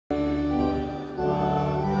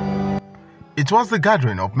It was the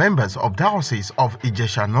gathering of members of Diocese of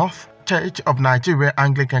Ijesha North Church of Nigeria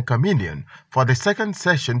Anglican Communion for the second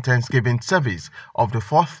session Thanksgiving service of the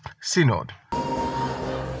Fourth Synod.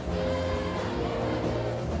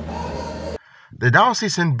 The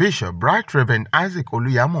diocesan bishop, Right Reverend Isaac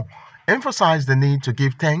Oluyamo, emphasized the need to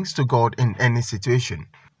give thanks to God in any situation.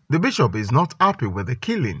 The bishop is not happy with the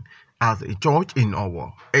killing as a church in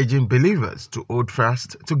Owo, urging believers to hold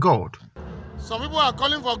fast to God. Some people are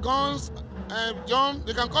calling for guns, John,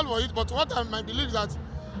 they can call for it, but what I might believe is that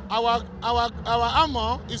our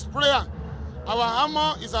armor is prayer. Our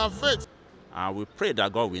armor is our faith. We pray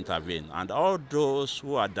that God will intervene, and all those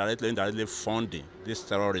who are directly and indirectly funding this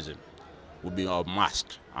terrorism will be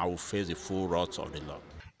unmasked and will face the full wrath of the law.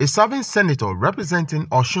 A serving senator representing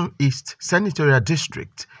Osun East Senatorial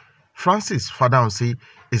District, Francis Fadahunsi,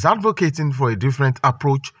 is advocating for a different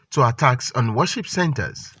approach to attacks on worship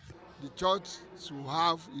centers. The church should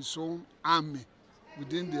have its own army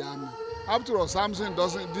within the army. After all, Samson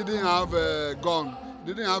didn't have a gun,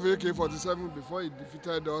 didn't have AK-47 before he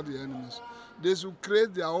defeated all the enemies. They should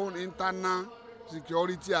create their own internal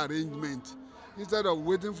security arrangement instead of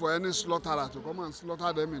waiting for any slaughterer to come and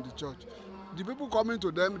slaughter them in the church. The people coming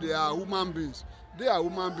to them, they are human beings. They are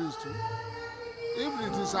human beings too. If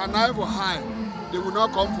it is an eye for eye, they will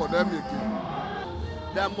not come for them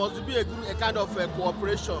again. There must be a kind of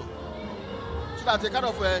cooperation, so that a kind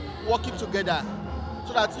of working together,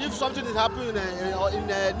 so that if something is happening in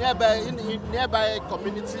a nearby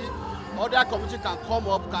community, other community can come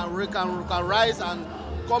up, can rise and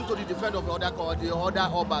come to the defense of the other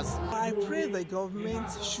urbans. I pray the government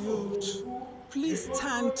should please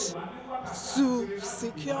stand to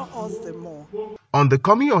secure us the more. On the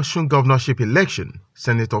coming Osun governorship election,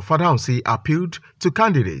 Senator Fadahunsi appealed to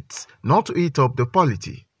candidates not to eat up the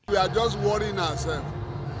polity. We are just worrying ourselves.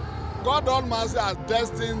 God Almighty has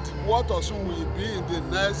destined what Osun will be in the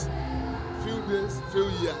next few days, few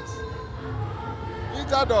years.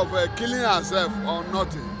 Instead of killing ourselves or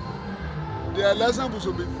nothing, the election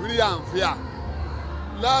should be free and fair.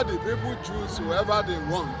 Let the people choose whoever they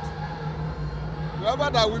want. Whoever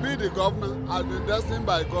that will be the governor has been destined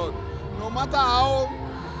by God, no matter how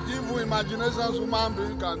evil imaginations human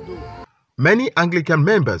beings can do. Many Anglican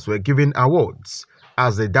members were given awards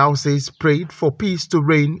as the diocese prayed for peace to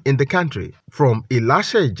reign in the country. From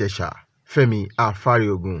Ilashe Ijesha, Femi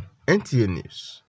Afariogun, NTA News.